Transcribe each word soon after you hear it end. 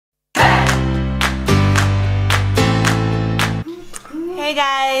Hey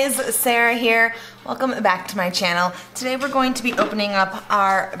guys, Sarah here. Welcome back to my channel. Today we're going to be opening up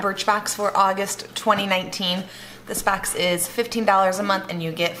our Birchbox for August 2019. This box is $15 a month and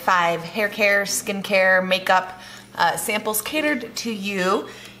you get 5 hair care, skin care, makeup samples catered to you.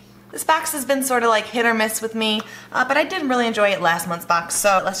 This box has been sort of like hit or miss with me, but I did really enjoy it last month's box,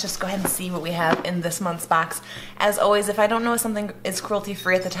 so let's just go ahead and see what we have in this month's box. As always, if I don't know if something is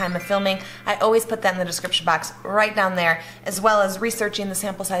cruelty-free at the time of filming, I always put that in the description box right down there, as well as researching the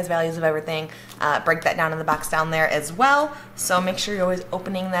sample size values of everything. Break that down in the box down there as well, so make sure you're always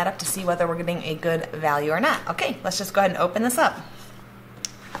opening that up to see whether we're getting a good value or not. Okay, let's just go ahead and open this up.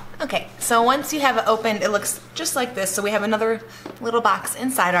 Okay, so once you have it opened, it looks just like this. So we have another little box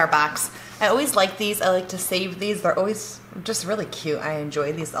inside our box. I always like these. I like to save these. They're always just really cute. I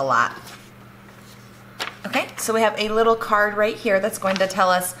enjoy these a lot. Okay, so we have a little card right here that's going to tell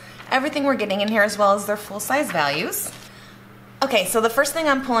us everything we're getting in here as well as their full-size values. Okay, so the first thing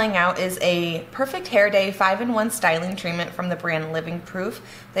I'm pulling out is a Perfect Hair Day 5-in-1 styling treatment from the brand Living Proof.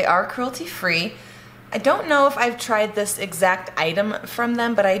 They are cruelty-free. I don't know if I've tried this exact item from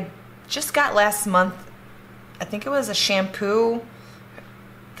them, but I just got last month, I think it was a shampoo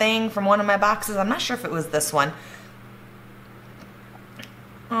thing from one of my boxes. I'm not sure if it was this one.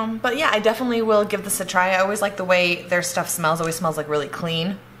 But yeah, I definitely will give this a try. I always like the way their stuff smells. It always smells like really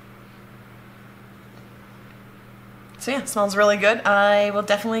clean. So yeah, it smells really good. I will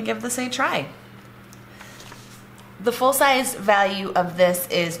definitely give this a try. The full-size value of this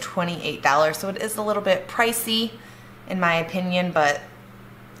is $28, so it is a little bit pricey in my opinion, but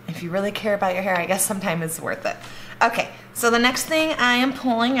if you really care about your hair, I guess sometimes it's worth it. Okay, so the next thing I am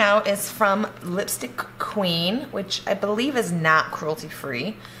pulling out is from Lipstick Queen, which I believe is not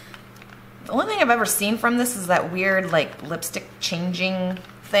cruelty-free. The only thing I've ever seen from this is that weird like lipstick changing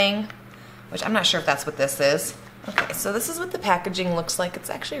thing, which I'm not sure if that's what this is. Okay, so this is what the packaging looks like. It's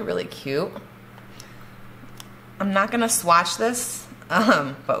actually really cute. I'm not gonna swatch this,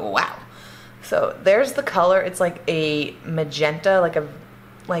 but wow. So there's the color. It's like a magenta,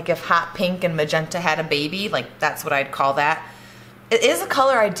 like if hot pink and magenta had a baby, like that's what I'd call that. It is a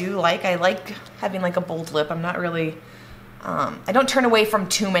color I do like. I like having like a bold lip. I'm not really, I don't turn away from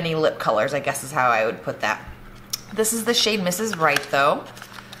too many lip colors, I guess is how I would put that. This is the shade Mrs. Right though.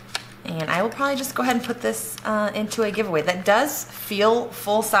 And I will probably just go ahead and put this into a giveaway. That does feel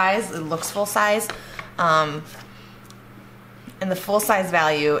full size, it looks full size. And the full-size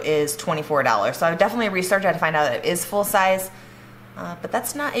value is $24. So I would definitely research it to find out that it is full-size. But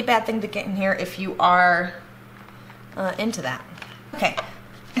that's not a bad thing to get in here if you are into that. Okay,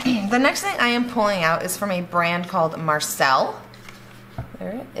 the next thing I am pulling out is from a brand called Marcelle.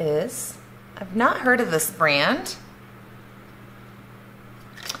 There it is. I've not heard of this brand.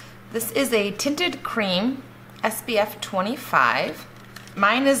 This is a tinted cream, SPF 25.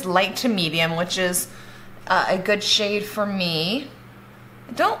 Mine is light to medium, which is a good shade for me.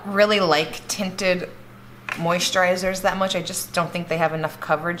 I don't really like tinted moisturizers that much. I just don't think they have enough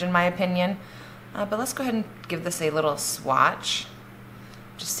coverage in my opinion. But let's go ahead and give this a little swatch.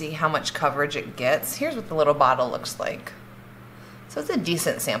 Just see how much coverage it gets. Here's what the little bottle looks like. So it's a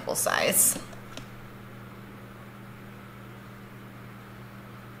decent sample size.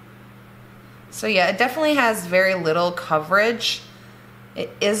 So yeah, it definitely has very little coverage. It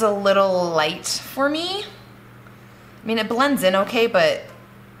is a little light for me. I mean, it blends in okay, but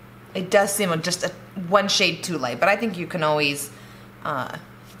it does seem just one shade too light. But I think you can always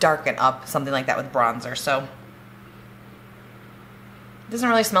darken up something like that with bronzer. So it doesn't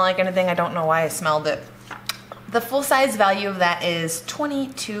really smell like anything. I don't know why I smelled it. The full-size value of that is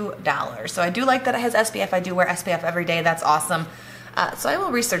 $22. So I do like that it has SPF. I do wear SPF every day. That's awesome. So I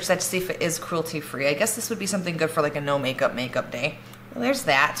will research that to see if it is cruelty-free. I guess this would be something good for like a no makeup day. Well, there's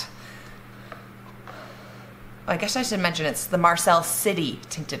that. I guess I should mention it's the Marcelle City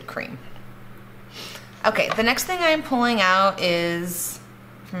Tinted Cream. Okay, the next thing I'm pulling out is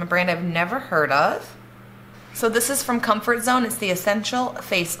from a brand I've never heard of. So this is from Comfort Zone. It's the Essential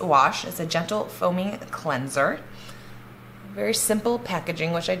Face Wash. It's a gentle foaming cleanser. Very simple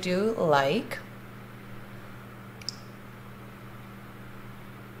packaging, which I do like.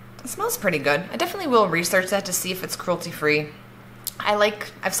 It smells pretty good. I definitely will research that to see if it's cruelty-free.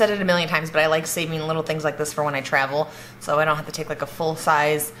 I've said it a million times, but I like saving little things like this for when I travel, so I don't have to take like a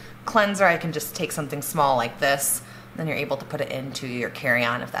full-size cleanser. I can just take something small like this, then you're able to put it into your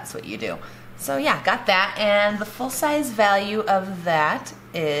carry-on if that's what you do. So yeah, got that, and the full-size value of that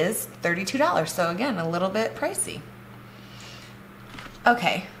is $32, so again, a little bit pricey.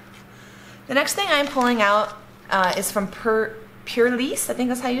 Okay, the next thing I'm pulling out is from Purlisse, I think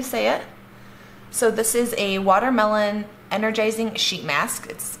that's how you say it. So this is a watermelon energizing sheet mask.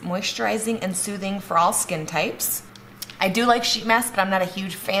 It's moisturizing and soothing for all skin types. I do like sheet masks, but I'm not a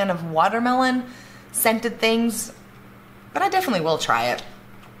huge fan of watermelon scented things, but I definitely will try it.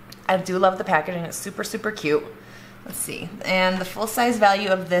 I do love the packaging. It's super, super cute. Let's see. And the full size value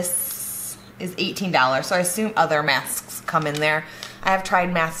of this is $18, so I assume other masks come in there. I have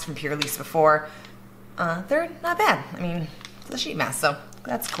tried masks from Purlisse before. They're not bad. I mean, it's a sheet mask, so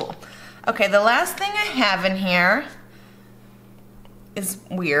that's cool. Okay, the last thing I have in here is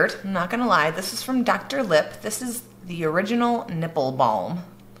weird. I'm not gonna lie. This is from Dr. Lipp. This is the original Nipple Balm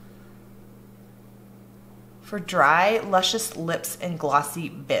for dry, luscious lips and glossy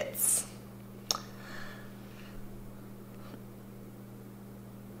bits.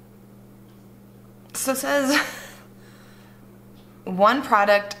 So it says, one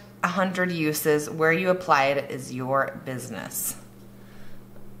product, 100 uses. Where you apply it is your business.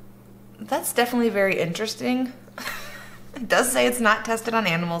 That's definitely very interesting. It does say it's not tested on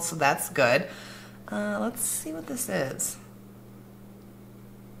animals, so that's good. Let's see what this is.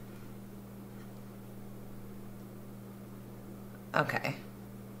 Okay.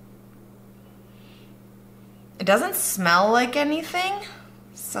 It doesn't smell like anything,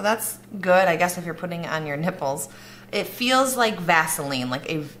 so that's good, I guess, if you're putting it on your nipples. It feels like Vaseline, like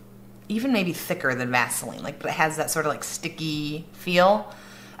even maybe thicker than Vaseline, but it has that sort of like sticky feel.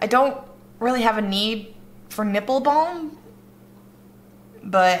 I don't really have a need for nipple balm,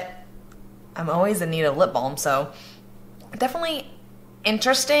 but I'm always in need of lip balm, so definitely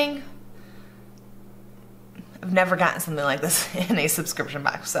interesting. I've never gotten something like this in a subscription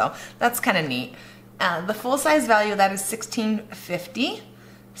box, so that's kind of neat. The full size value of that is $16.50,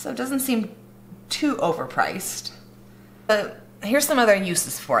 so it doesn't seem too overpriced. Here's some other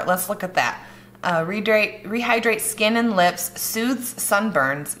uses for it. Let's look at that. Rehydrate skin and lips, soothes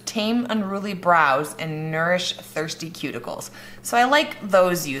sunburns, tame unruly brows, and nourish thirsty cuticles. So I like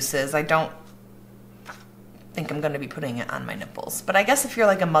those uses. I don't think I'm going to be putting it on my nipples. But I guess if you're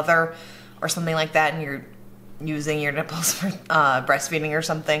like a mother or something like that and you're using your nipples for breastfeeding or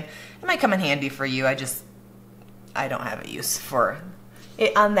something, it might come in handy for you. I don't have a use for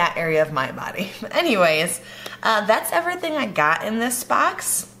it on that area of my body. But anyways, that's everything I got in this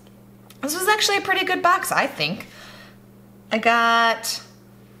box. This was actually a pretty good box, I think. I got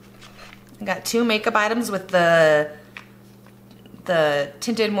 2 makeup items with the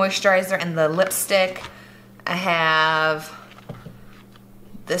tinted moisturizer and the lipstick. I have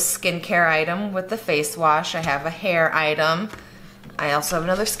this skincare item with the face wash. I have a hair item. I also have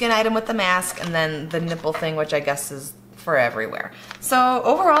another skin item with the mask, and then the nipple thing, which I guess is for everywhere. So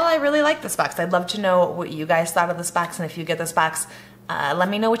overall, I really like this box. I'd love to know what you guys thought of this box, and if you get this box, let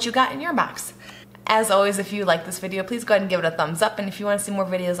me know what you got in your box. As always, if you like this video, please go ahead and give it a thumbs up, and if you want to see more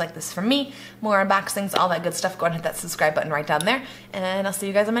videos like this from me, more unboxings, all that good stuff, go ahead and hit that subscribe button right down there, and I'll see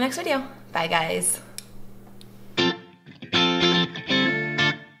you guys in my next video. Bye, guys.